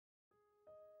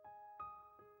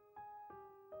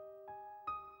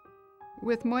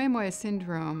With Moyamoya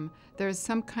syndrome, there's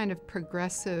some kind of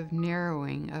progressive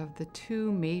narrowing of the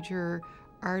two major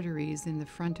arteries in the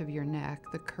front of your neck,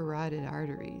 the carotid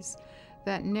arteries.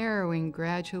 That narrowing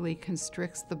gradually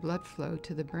constricts the blood flow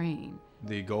to the brain.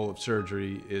 The goal of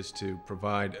surgery is to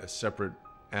provide a separate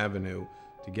avenue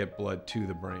to get blood to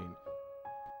the brain.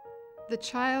 The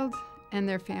child and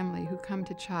their family who come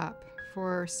to CHOP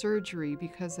for surgery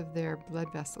because of their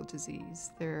blood vessel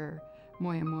disease, their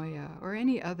Moyamoya, or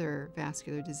any other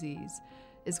vascular disease,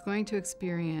 is going to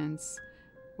experience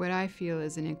what I feel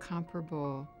is an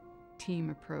incomparable team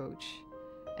approach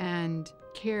and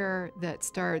care that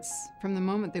starts from the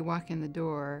moment they walk in the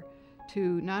door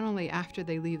to not only after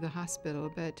they leave the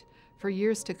hospital, but for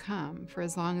years to come, for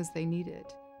as long as they need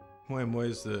it. Moyamoya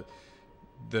is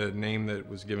the name that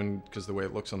was given because the way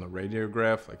it looks on the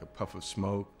radiograph, like a puff of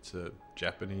smoke. It's a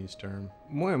Japanese term.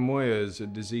 Moyamoya is a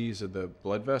disease of the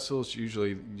blood vessels.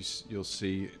 Usually you'll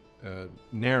see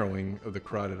narrowing of the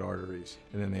carotid arteries,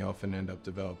 and then they often end up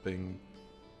developing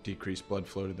decreased blood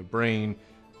flow to the brain,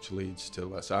 which leads to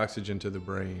less oxygen to the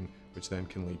brain, which then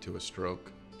can lead to a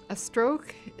stroke. A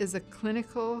stroke is a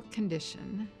clinical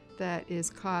condition that is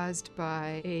caused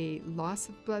by a loss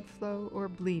of blood flow or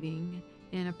bleeding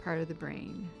in a part of the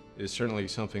brain. It's certainly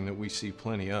something that we see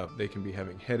plenty of. They can be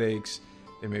having headaches,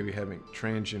 they may be having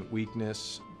transient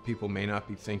weakness. People may not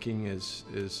be thinking is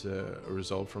a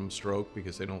result from stroke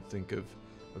because they don't think of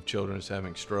children as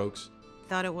having strokes.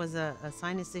 Thought it was a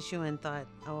sinus issue and thought,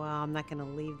 oh, well, I'm not going to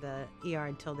leave the ER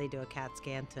until they do a CAT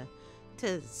scan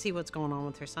to see what's going on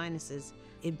with her sinuses.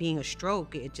 It being a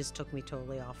stroke, it just took me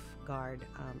totally off guard.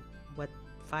 What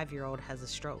 5-year-old has a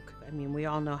stroke? I mean, we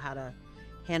all know how to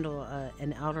handle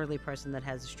an elderly person that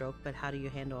has a stroke, but how do you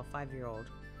handle a 5-year-old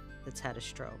that's had a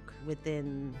stroke?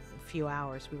 Within a few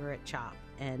hours, we were at CHOP,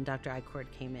 and Dr.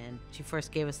 Ichord came in. She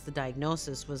first gave us the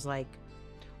diagnosis, was like,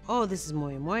 oh, this is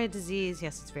Moyamoya disease.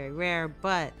 Yes, it's very rare,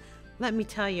 but let me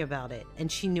tell you about it.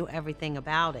 And she knew everything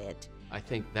about it. I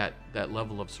think that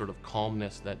level of sort of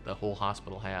calmness that the whole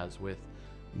hospital has with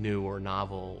new or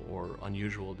novel or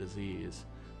unusual disease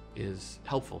is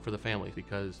helpful for the families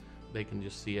because they can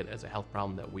just see it as a health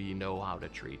problem that we know how to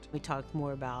treat. We talked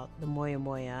more about the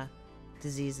Moyamoya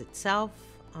disease itself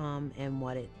and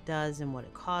what it does and what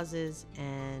it causes,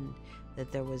 and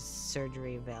that there was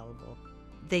surgery available.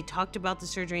 They talked about the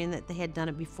surgery and that they had done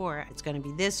it before. It's going to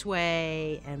be this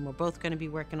way, and we're both going to be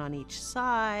working on each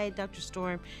side, Dr.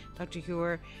 Storm, Dr.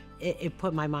 Hewer. It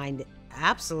put my mind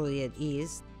absolutely at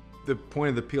ease. The point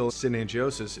of the Pial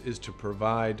Synangiosis is to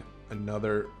provide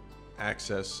another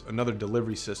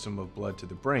delivery system of blood to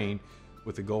the brain,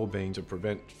 with the goal being to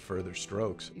prevent further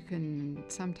strokes. You can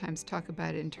sometimes talk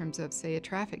about it in terms of, say, a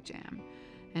traffic jam.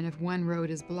 And if one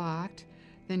road is blocked,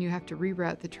 then you have to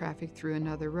reroute the traffic through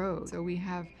another road. So we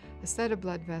have a set of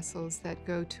blood vessels that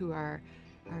go to our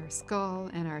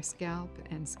skull and our scalp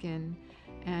and skin,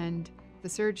 and the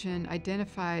surgeon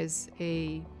identifies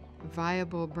a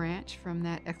viable branch from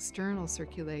that external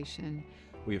circulation.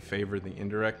 We have favored the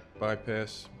indirect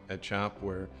bypass at CHOP,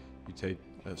 where you take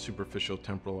a superficial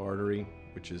temporal artery,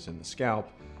 which is in the scalp,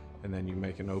 and then you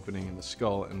make an opening in the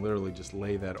skull and literally just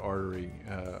lay that artery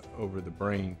over the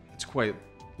brain. It's quite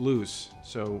loose,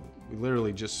 so we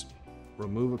literally just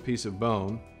remove a piece of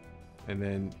bone and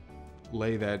then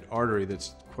lay that artery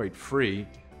that's quite free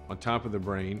on top of the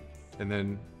brain, and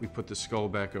then we put the skull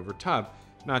back over top,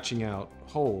 notching out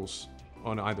holes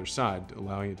on either side,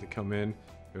 allowing it to come in,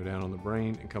 go down on the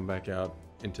brain, and come back out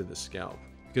into the scalp.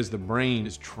 Because the brain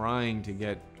is trying to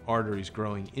get arteries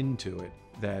growing into it,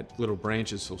 that little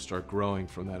branches will start growing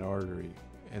from that artery,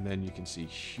 and then you can see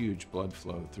huge blood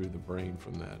flow through the brain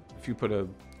from that. If you put a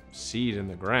seed in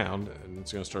the ground and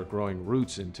it's going to start growing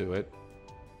roots into it,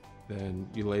 then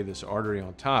you lay this artery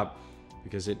on top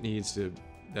because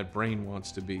that brain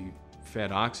wants to be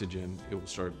fed oxygen. It will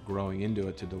start growing into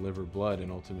it to deliver blood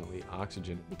and ultimately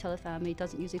oxygen. We tell the family it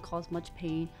doesn't usually cause much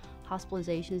pain.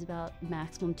 Hospitalization is about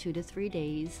maximum 2 to 3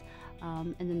 days,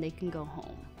 and then they can go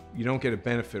home. You don't get a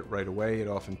benefit right away. It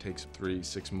often takes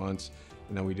 3-6 months,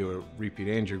 and then we do a repeat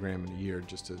angiogram in a year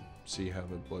just to see how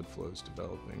the blood flow is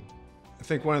developing. I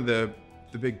think one of the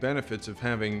big benefits of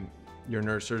having your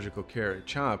neurosurgical care at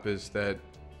CHOP is that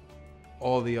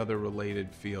all the other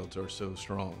related fields are so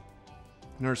strong.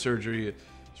 Neurosurgery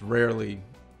is rarely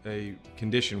a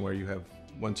condition where you have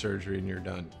one surgery and you're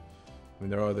done. I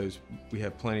mean, there are those, we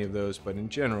have plenty of those, but in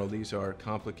general, these are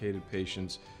complicated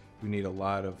patients who need a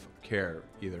lot of care,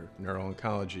 either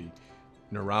neuro-oncology,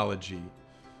 neurology,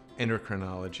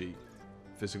 endocrinology,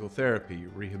 physical therapy,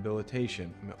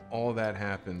 rehabilitation. I mean, all that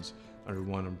happens under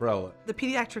one umbrella. The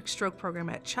Pediatric Stroke Program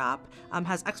at CHOP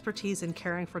has expertise in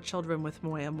caring for children with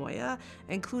Moyamoya,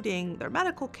 including their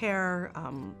medical care,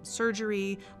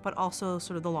 surgery, but also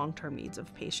sort of the long-term needs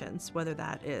of patients, whether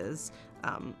that is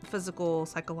physical,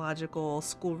 psychological,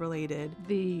 school-related.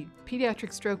 The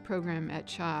Pediatric Stroke Program at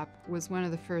CHOP was one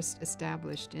of the first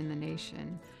established in the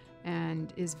nation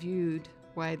and is viewed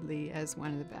widely as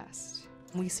one of the best.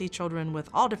 We see children with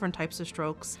all different types of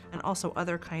strokes and also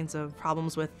other kinds of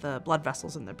problems with the blood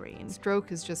vessels in the brain.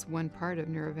 Stroke is just one part of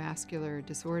neurovascular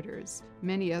disorders.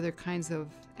 Many other kinds of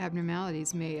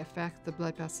abnormalities may affect the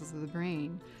blood vessels of the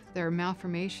brain. There are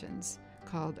malformations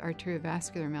called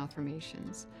arteriovascular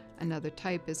malformations. Another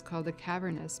type is called a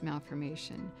cavernous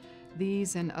malformation.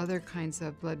 These and other kinds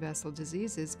of blood vessel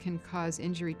diseases can cause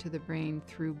injury to the brain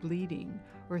through bleeding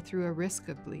or through a risk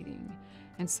of bleeding.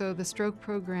 And so the stroke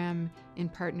program, in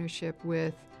partnership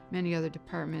with many other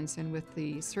departments and with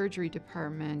the surgery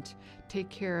department, take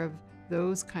care of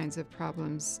those kinds of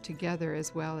problems together,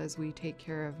 as well as we take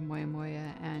care of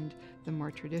Moyamoya and the more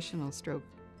traditional stroke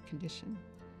condition.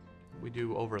 We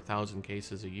do over 1,000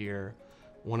 cases a year.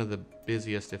 One of the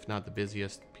busiest, if not the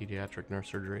busiest, pediatric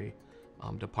neurosurgery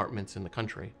departments in the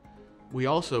country. We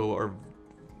also are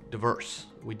diverse.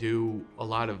 We do a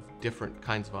lot of different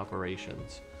kinds of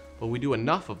operations, but we do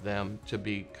enough of them to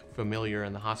be familiar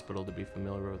in the hospital, to be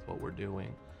familiar with what we're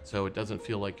doing. So it doesn't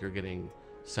feel like you're getting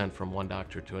sent from one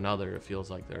doctor to another. It feels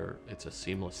like it's a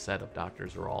seamless set of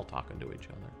doctors who are all talking to each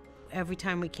other. Every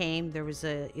time we came, there was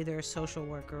either a social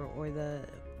worker or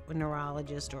a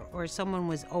neurologist or someone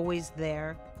was always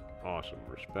there. Awesome,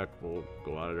 respectful,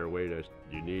 go out of their way to,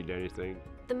 you need anything.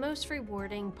 The most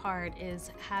rewarding part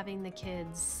is having the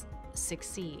kids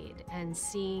succeed and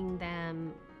seeing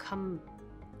them come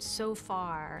so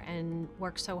far and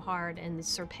work so hard and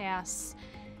surpass,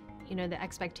 the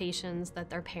expectations that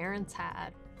their parents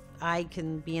had. I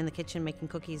can be in the kitchen making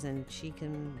cookies and she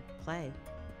can play.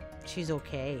 She's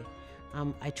okay.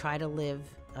 I try to live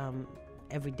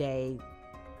every day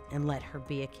and let her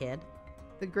be a kid.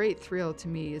 The great thrill to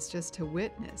me is just to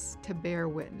bear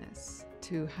witness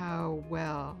to how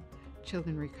well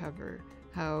children recover,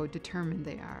 how determined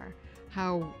they are,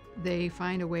 how they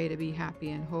find a way to be happy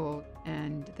and whole,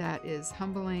 and that is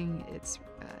humbling,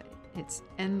 it's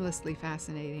endlessly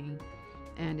fascinating,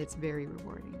 and it's very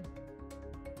rewarding.